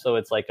inch. So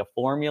it's like a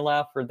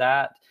formula for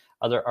that.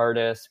 Other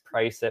artists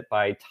price it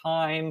by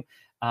time.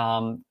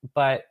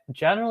 But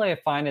generally I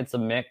find it's a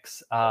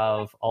mix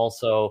of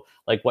also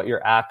what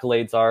your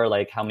accolades are,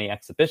 like how many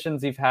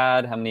exhibitions you've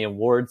had, how many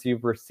awards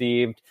you've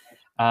received.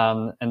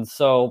 And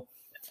so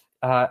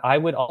I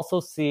would also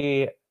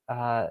see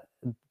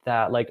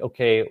that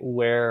okay,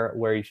 where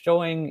are you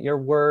showing your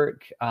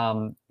work?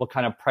 What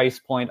kind of price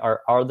point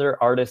are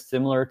there artists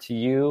similar to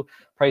you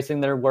pricing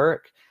their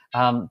work?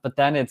 But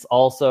then it's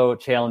also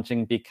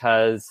challenging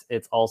because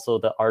it's also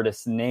the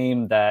artist's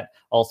name that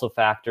also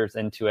factors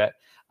into it.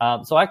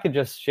 So I could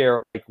just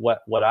share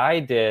what I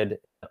did in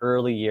the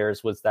early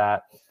years was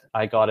that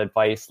I got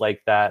advice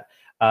like that.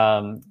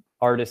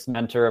 Artist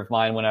mentor of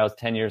mine when I was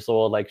 10 years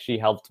old, she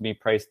helped me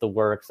price the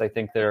works. I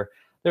think they're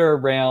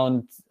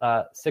around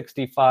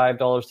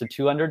 $65 to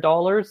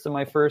 $200 in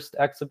my first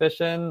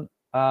exhibition,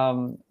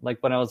 when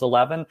I was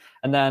 11.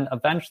 And then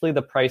eventually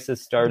the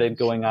prices started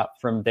going up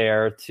from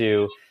there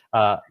to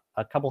a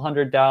couple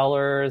 $100.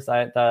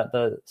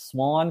 The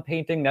swan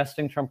painting,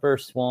 Nesting Trumpeter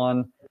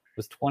Swan,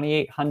 was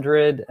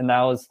 $2,800, and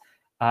that was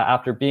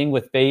after being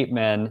with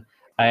Bateman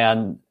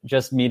and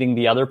just meeting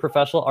the other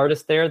professional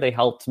artists there. They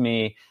helped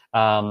me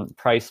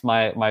price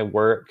my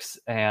works,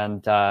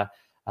 and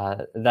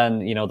then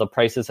the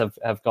prices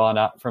have gone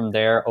up from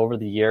there over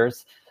the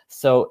years.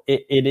 So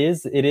it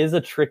is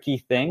a tricky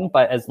thing,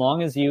 but as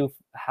long as you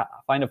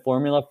find a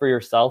formula for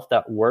yourself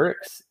that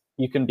works,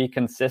 you can be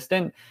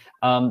consistent.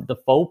 The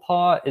faux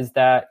pas is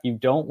that you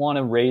don't want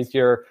to raise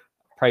your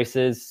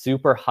prices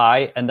super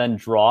high and then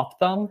drop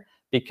them,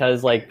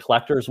 because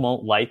collectors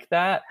won't like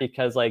that,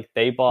 because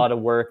they bought a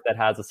work that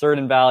has a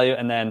certain value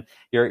and then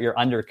you're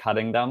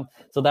undercutting them.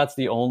 So that's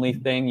the only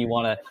thing. You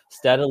want to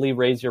steadily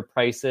raise your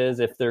prices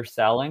if they're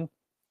selling,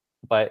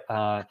 but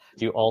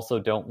you also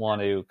don't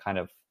want to kind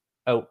of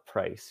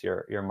outprice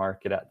your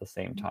market at the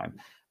same time.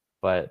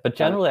 But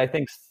generally, I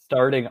think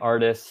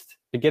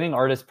beginning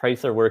artists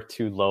price their work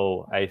too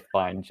low, I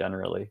find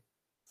generally.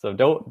 So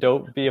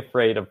don't be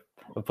afraid of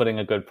putting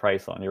a good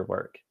price on your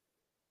work.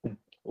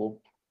 Cool.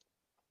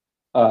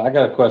 I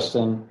got a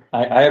question.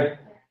 I have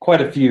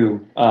quite a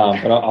few,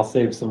 but I'll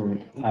save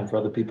some time for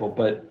other people.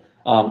 But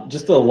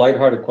just a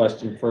lighthearted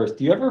question first.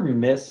 Do you ever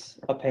miss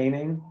a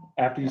painting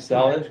after you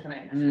sell it?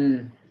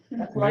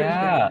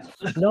 Yeah.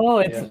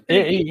 No,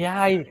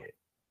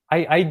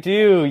 I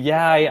do.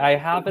 Yeah, I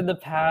have in the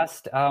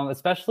past,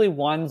 especially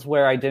ones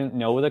where I didn't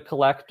know the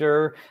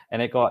collector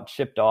and it got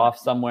shipped off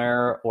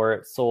somewhere or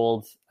it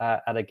sold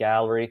at a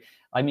gallery.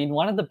 I mean,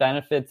 one of the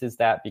benefits is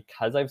that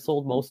because I've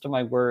sold most of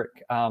my work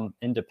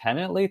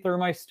independently through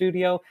my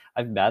studio,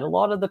 I've met a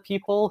lot of the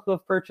people who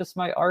have purchased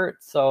my art.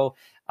 So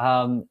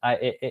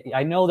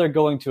I know they're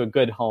going to a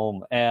good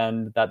home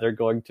and that they're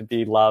going to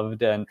be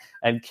loved and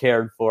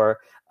cared for.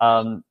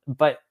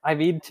 But I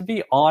mean, to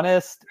be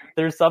honest,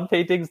 there's some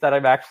paintings that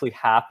I'm actually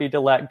happy to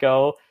let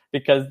go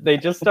because they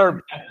just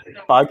start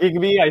bugging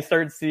me. I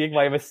start seeing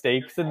my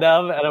mistakes in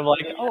them and I'm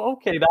like, oh,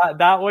 okay,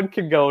 that one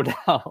can go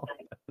now.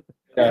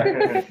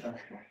 Okay.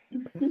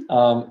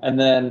 And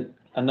then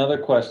another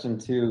question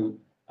too.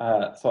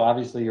 so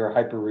obviously you're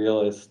a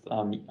hyperrealist.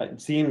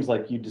 It seems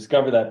like you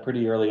discovered that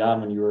pretty early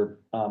on when you were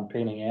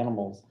painting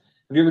animals.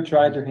 Have you ever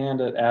tried your hand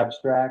at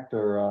abstract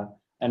or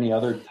any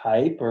other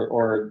type,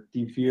 or do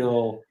you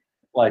feel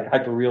like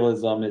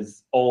hyperrealism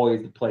is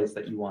always the place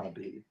that you want to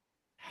be?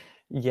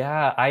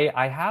 Yeah,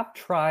 I have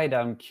tried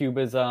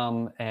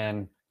cubism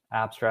and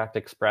abstract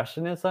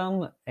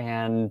expressionism,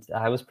 and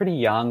I was pretty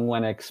young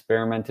when I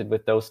experimented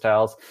with those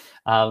styles.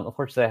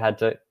 Unfortunately, I had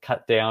to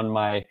cut down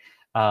my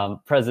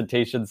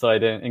presentation, so I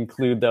didn't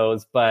include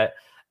those. But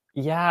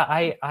yeah,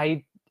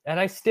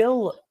 I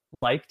still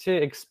like to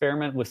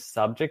experiment with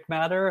subject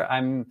matter.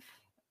 I'm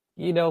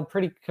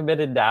pretty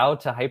committed now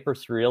to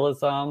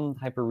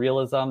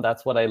hyperrealism.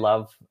 That's what I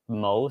love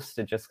most.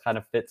 It just kind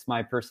of fits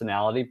my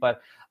personality.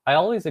 But I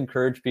always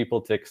encourage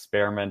people to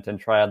experiment and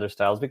try other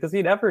styles because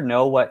you never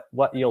know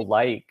what you'll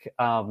like.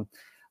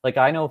 Like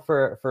I know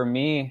for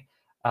me,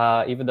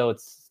 even though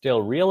it's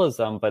still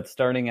realism, but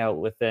starting out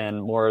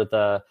within more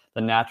the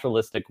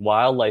naturalistic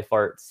wildlife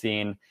art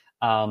scene,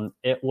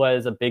 it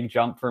was a big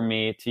jump for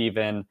me to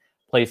even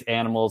place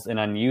animals in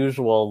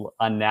unusual,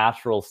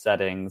 unnatural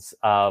settings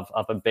of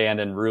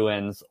abandoned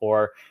ruins,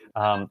 or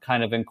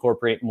kind of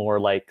incorporate more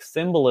like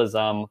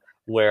symbolism,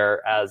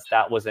 whereas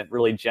that wasn't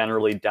really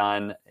generally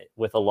done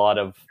with a lot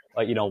of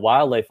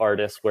wildlife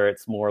artists, where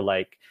it's more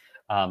like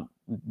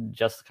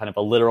just kind of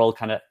a literal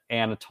kind of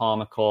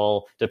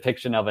anatomical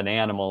depiction of an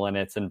animal and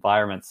its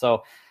environment.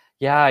 So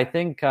yeah, I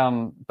think,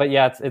 but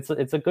yeah,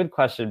 it's a good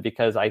question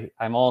because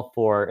I'm all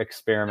for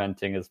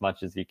experimenting as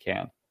much as you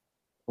can.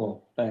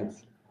 Cool,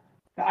 thanks.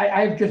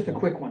 I have just a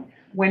quick one.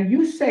 When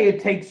you say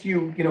it takes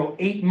you,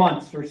 8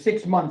 months or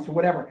 6 months or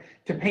whatever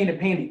to paint a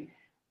painting,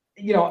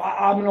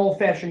 I'm an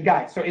old-fashioned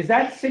guy. So is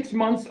that 6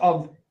 months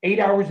of 8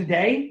 hours a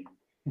day?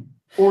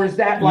 Or is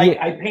that like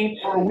I paint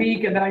for a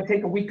week and then I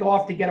take a week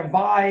off to get a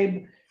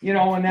vibe,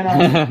 and then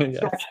I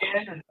start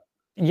again?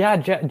 Yeah,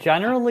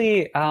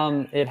 generally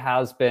it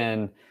has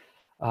been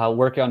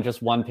working on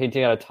just one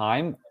painting at a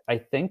time. I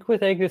think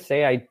with Agnus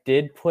Dei, I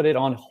did put it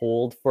on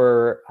hold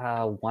for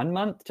 1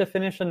 month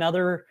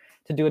to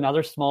do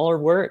another smaller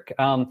work.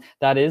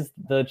 That is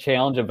the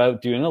challenge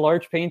about doing a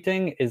large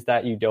painting, is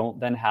that you don't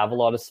then have a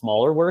lot of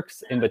smaller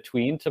works in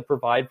between to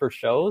provide for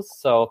shows.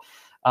 So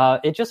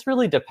it just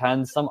really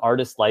depends. Some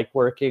artists like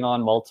working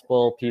on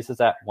multiple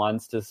pieces at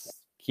once to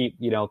keep,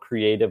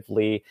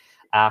 creatively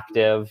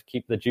active,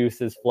 keep the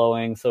juices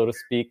flowing, so to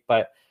speak.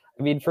 But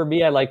I mean, for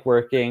me, I like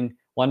working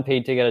one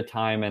painting at a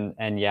time.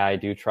 And yeah, I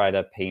do try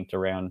to paint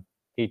around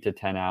 8 to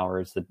 10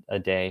 hours a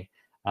day.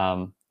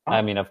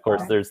 I mean, of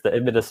course, there's the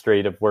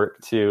administrative work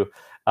too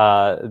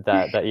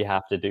that you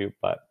have to do.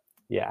 But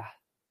yeah,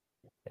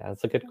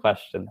 it's a good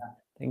question.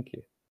 Thank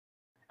you.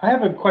 I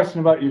have a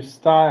question about your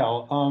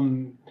style.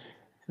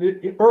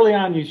 Early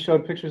on, you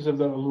showed pictures of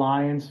the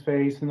lion's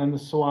face and then the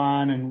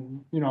swan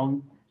and,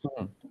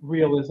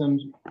 realism.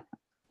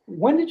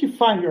 When did you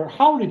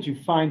how did you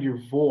find your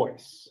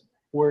voice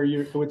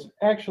which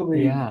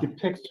actually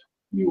depicts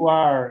who you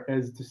are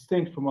as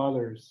distinct from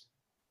others?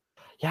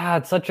 Yeah,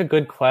 it's such a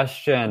good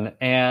question.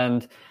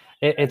 And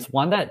it's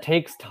one that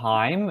takes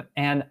time.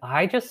 And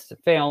I just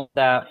found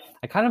that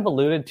I kind of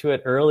alluded to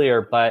it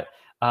earlier, but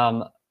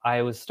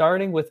I was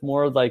starting with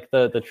more like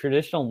the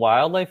traditional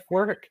wildlife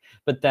work.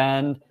 But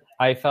then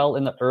I felt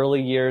in the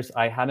early years,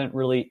 I hadn't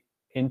really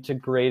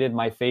integrated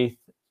my faith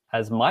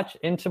as much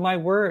into my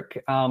work,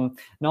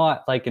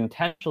 not like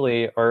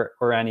intentionally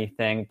or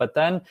anything. But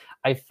then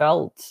I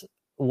felt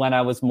when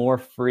I was more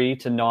free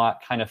to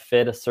not kind of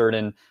fit a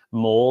certain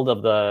mold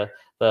of the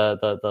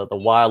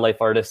wildlife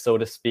artist, so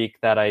to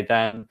speak, that I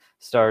then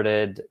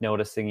started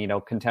noticing,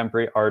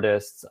 contemporary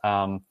artists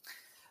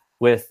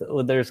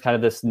there's kind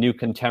of this new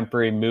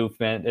contemporary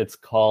movement, it's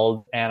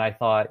called. And I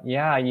thought,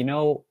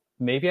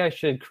 maybe I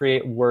should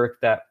create work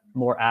that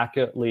more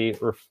accurately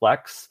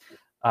reflects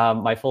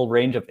my full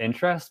range of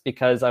interest,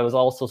 because I was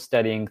also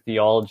studying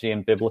theology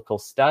and biblical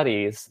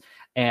studies.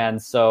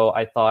 And so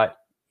I thought,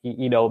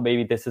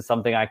 maybe this is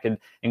something I could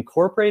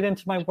incorporate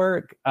into my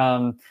work.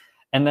 And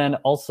then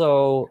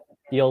also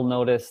you'll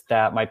notice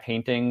that my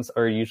paintings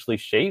are usually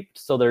shaped,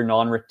 so they're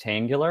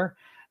non-rectangular.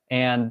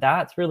 And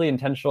that's really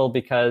intentional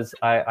because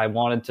I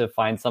wanted to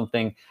find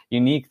something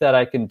unique that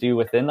I can do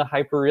within the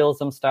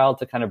hyperrealism style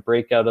to kind of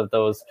break out of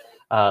those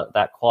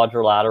that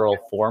quadrilateral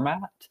format.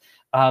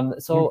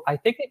 So I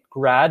think it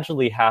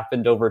gradually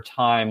happened over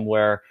time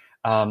where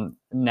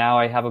now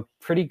I have a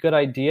pretty good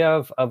idea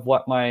of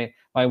what my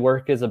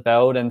work is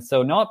about. And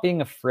so not being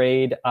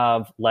afraid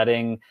of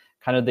letting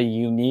kind of the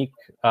unique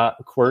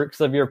quirks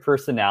of your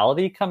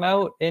personality come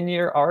out in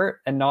your art,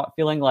 and not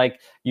feeling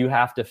like you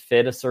have to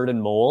fit a certain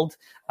mold.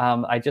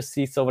 I just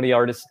see so many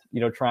artists,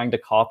 trying to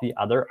copy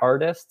other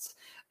artists.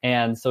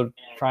 And so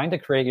trying to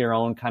create your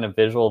own kind of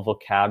visual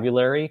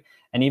vocabulary,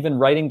 and even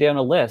writing down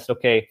a list.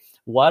 Okay,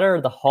 what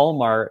are the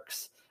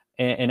hallmarks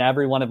in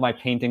every one of my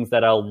paintings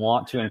that I'll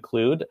want to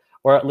include?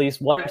 Or at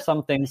least what are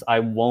some things I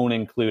won't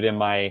include in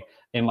my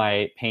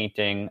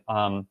painting?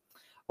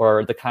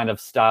 or the kind of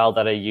style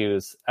that I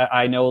use.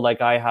 I know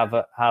like I have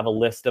a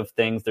list of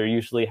things. There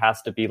usually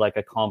has to be like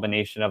a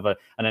combination of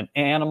an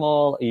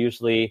animal,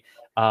 usually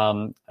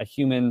a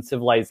human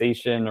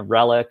civilization, a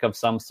relic of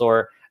some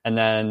sort, and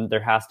then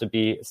there has to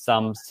be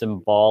some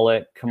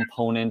symbolic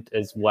component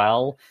as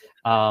well.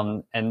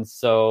 And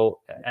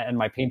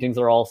my paintings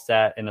are all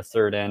set in a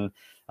certain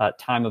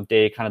time of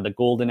day, kind of the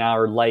golden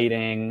hour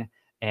lighting,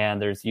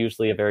 and there's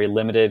usually a very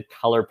limited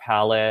color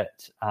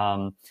palette.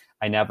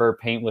 I never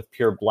paint with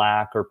pure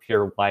black or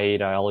pure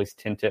white. I always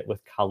tint it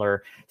with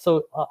color.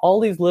 So all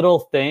these little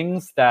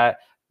things that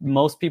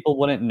most people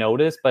wouldn't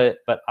notice, but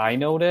I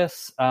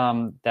notice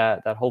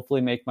that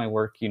hopefully make my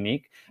work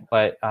unique.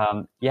 But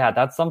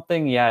that's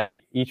something,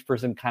 each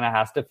person kind of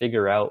has to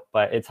figure out.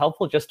 But it's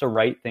helpful just to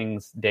write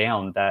things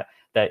down that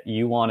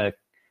you want to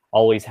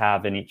always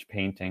have in each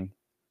painting.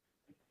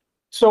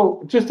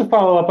 So just to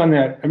follow up on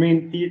that, I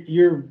mean,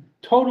 you're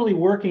totally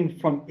working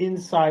from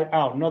inside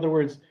out. In other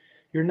words,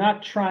 you're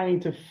not trying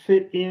to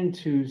fit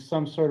into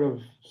some sort of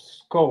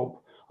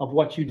scope of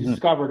what you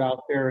discovered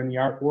out there in the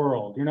art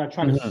world. You're not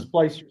trying to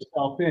splice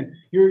yourself in.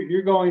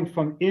 You're going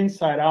from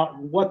inside out.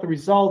 What the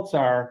results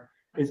are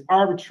is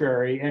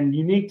arbitrary and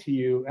unique to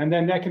you, and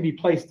then that can be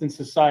placed in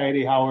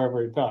society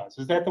however it does.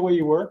 Is that the way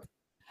you work?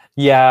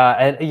 Yeah,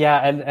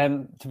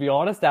 and to be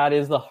honest, that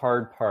is the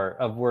hard part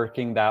of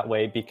working that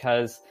way,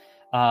 because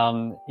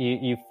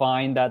you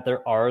find that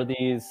there are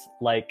these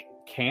like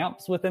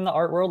camps within the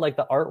art world. Like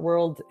the art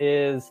world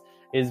is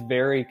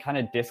very kind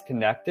of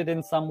disconnected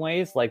in some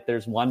ways. Like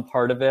there's one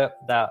part of it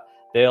that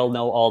they'll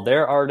know all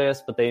their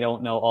artists, but they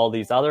don't know all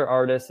these other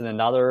artists in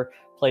another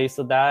place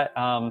of that.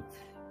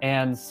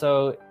 And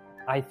so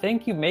I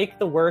think you make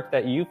the work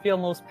that you feel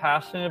most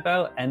passionate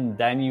about, and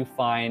then you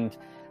find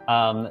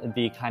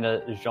the kind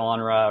of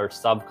genre or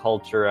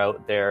subculture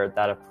out there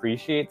that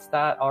appreciates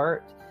that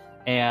art.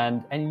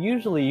 And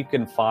usually you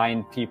can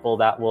find people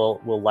that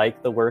will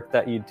like the work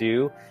that you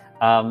do.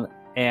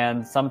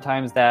 And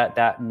sometimes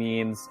that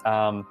means,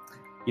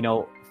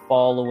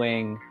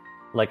 following,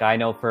 like I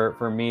know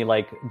for me,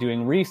 like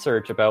doing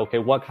research about, okay,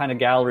 what kind of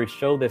galleries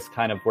show this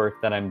kind of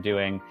work that I'm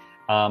doing.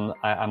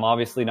 I'm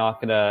obviously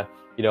not going to,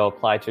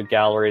 apply to a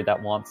gallery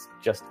that wants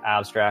just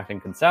abstract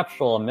and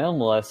conceptual and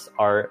minimalist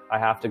art. I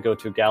have to go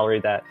to a gallery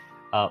that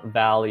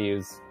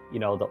values,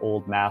 the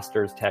old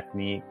masters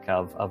technique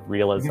of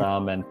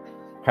realism and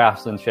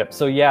craftsmanship.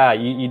 So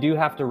you do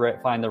have to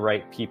find the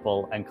right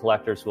people, and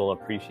collectors will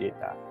appreciate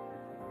that.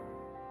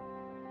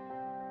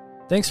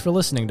 Thanks for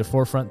listening to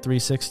Forefront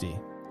 360.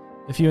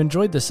 If you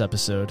enjoyed this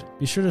episode,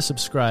 be sure to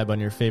subscribe on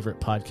your favorite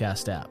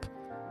podcast app.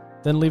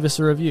 Then leave us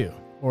a review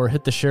or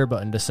hit the share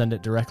button to send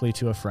it directly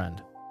to a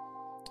friend.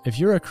 If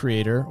you're a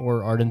creator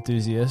or art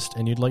enthusiast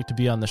and you'd like to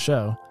be on the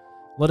show,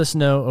 let us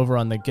know over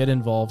on the Get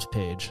Involved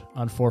page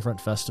on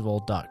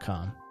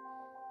forefrontfestival.com.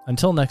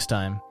 Until next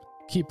time,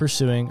 keep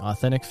pursuing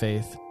authentic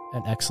faith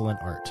and excellent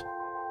art.